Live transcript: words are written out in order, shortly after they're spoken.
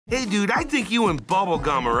Hey, dude, I think you and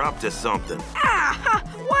Bubblegum are up to something.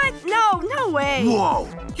 What? No way. Whoa,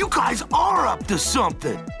 you guys are up to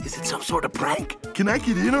something. Is it some sort of prank? Can I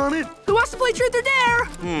get in on it? Who wants to play Truth or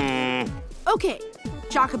Dare? Okay,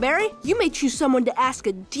 Chocoberry, you may choose someone to ask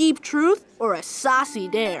a deep truth or a saucy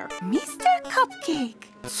dare. Mr. Cupcake.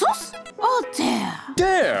 Sus or dare?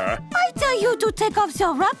 Dare? I tell you to take off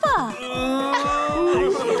your wrapper.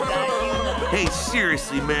 Hey,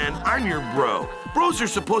 seriously, man, I'm your bro. Bros are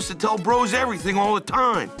supposed to tell bros everything all the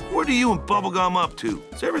time. What are you and Bubblegum up to?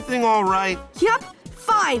 Is everything all right? Yep,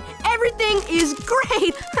 fine. Everything is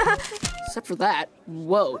great. Except for that.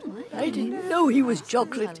 Whoa. I didn't know he was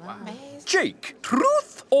chocolate. Jake,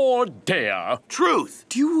 truth or dare? Truth.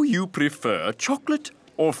 Do you prefer chocolate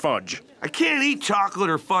or fudge? I can't eat chocolate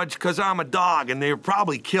or fudge because I'm a dog and they would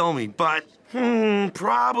probably kill me, but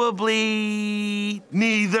probably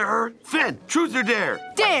neither. Finn, truth or dare?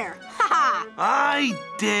 Dare. I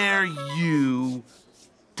dare you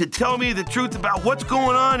to tell me the truth about what's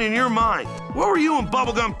going on in your mind. What were you and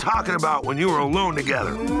Bubblegum talking about when you were alone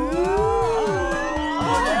together?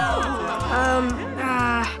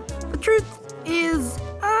 The truth is,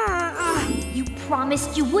 You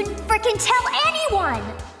promised you wouldn't frickin' tell anyone!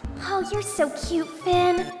 Oh, you're so cute,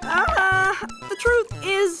 Finn. the truth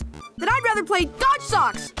is that I'd rather play Dodge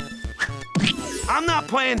Socks. I'm not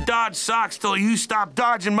playing Dodge Socks till you stop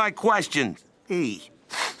dodging my questions. Hey,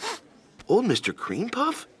 old Mr. Cream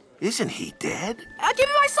Puff? Isn't he dead? Give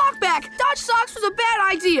me my sock back. Dodge Socks was a bad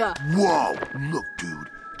idea. Whoa, look, dude,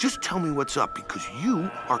 just tell me what's up because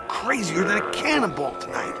you are crazier than a cannonball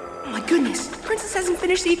tonight. Oh my goodness, Princess hasn't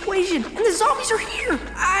finished the equation and the zombies are here.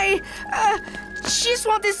 She just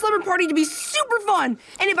want this slumber party to be super fun.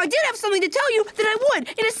 And if I did have something to tell you, then I would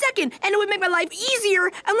in a second. And it would make my life easier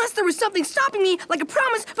unless there was something stopping me, like a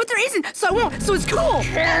promise, but there isn't, so I won't, so it's cool.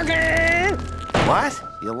 What?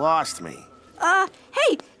 You lost me.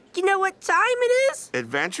 Hey, you know what time it is?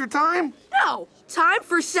 Adventure time? No, time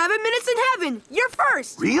for 7 minutes in heaven. You're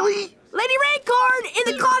first. Really? Lady Raincorn in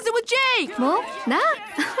the closet with Jake. 뭐? 나?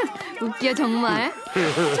 웃겨 정말.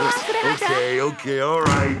 Okay, all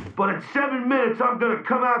right. But in 7 minutes, I'm gonna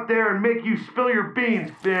come out there and make you spill your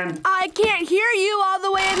beans, Finn. I can't hear you all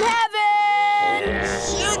the way in heaven.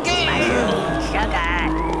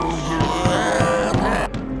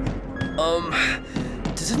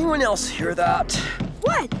 Does anyone else hear that?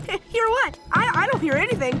 What? Hear what? I don't hear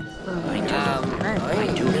anything.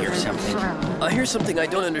 I do hear something. I hear something I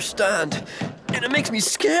don't understand, and it makes me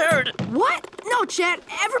scared. What? No, Chet.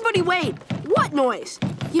 Everybody wait. What noise?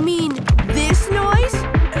 You mean this noise?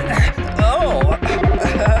 Oh.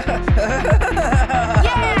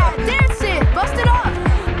 Yeah, dance it. Bust it up.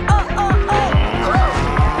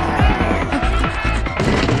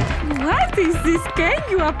 What is this game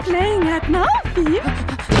you are playing at now, Finn?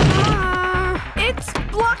 It's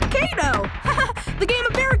Blockado. The game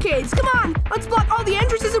of barricades. Come on, let's block all the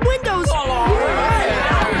entrances and windows. All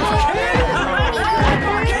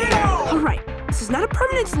right, this is not a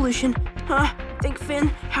permanent solution. Think, Finn,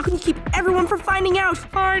 how can you keep everyone from finding out?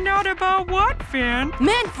 Find out about what, Finn?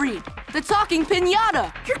 Manfred, the talking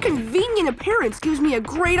piñata. Your convenient appearance gives me a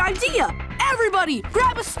great idea. Everybody,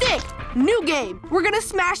 grab a stick. New game. We're gonna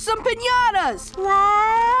smash some piñatas.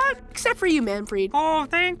 What? Except for you, Manfred. Oh,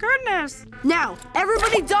 thank goodness. Now,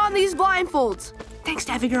 everybody don these blindfolds. Thanks,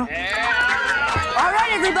 Taffy Girl. All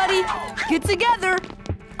right, everybody, get together.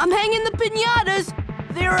 I'm hanging the piñatas.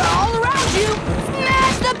 They're all around you.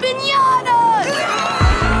 Smash the piñatas!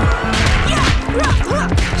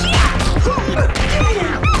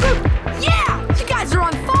 Yeah! You guys are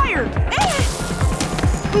on fire!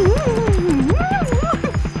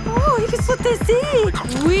 Oh, it is what they say.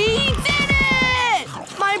 We did it!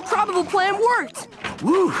 My improbable plan worked.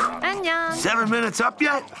 Woo! 안녕. 7 minutes up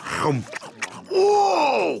yet?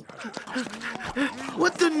 Whoa!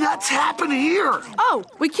 What the nuts happened here? Oh,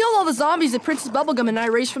 we killed all the zombies that Princess Bubblegum and I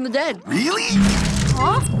raised from the dead. Really?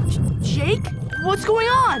 Huh? Jake? What's going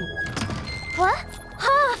on? What?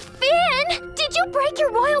 Finn! Did you break your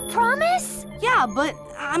royal promise? Yeah, but,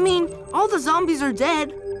 I mean, all the zombies are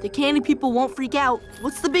dead. The candy people won't freak out.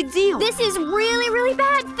 What's the big deal? This is really, really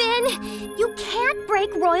bad, Finn. You can't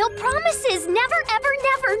break royal promises. Never, ever,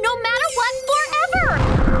 never, no matter what, forever.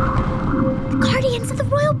 The Guardians of the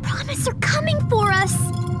Royal Promise are coming for us.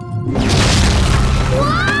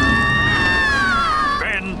 Whoa!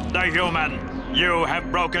 Finn the human, you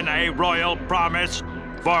have broken a royal promise,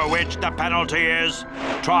 for which the penalty is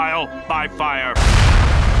trial by fire.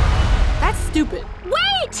 That's stupid.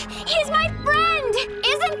 Wait! He's my friend!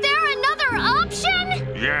 Isn't there another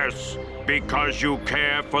option? Yes, because you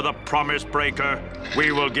care for the promise breaker,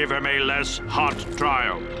 we will give him a less hot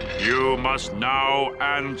trial. You must now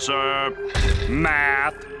answer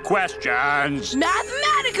Math questions.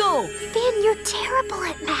 Mathematical! Finn, you're terrible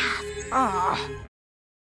at math.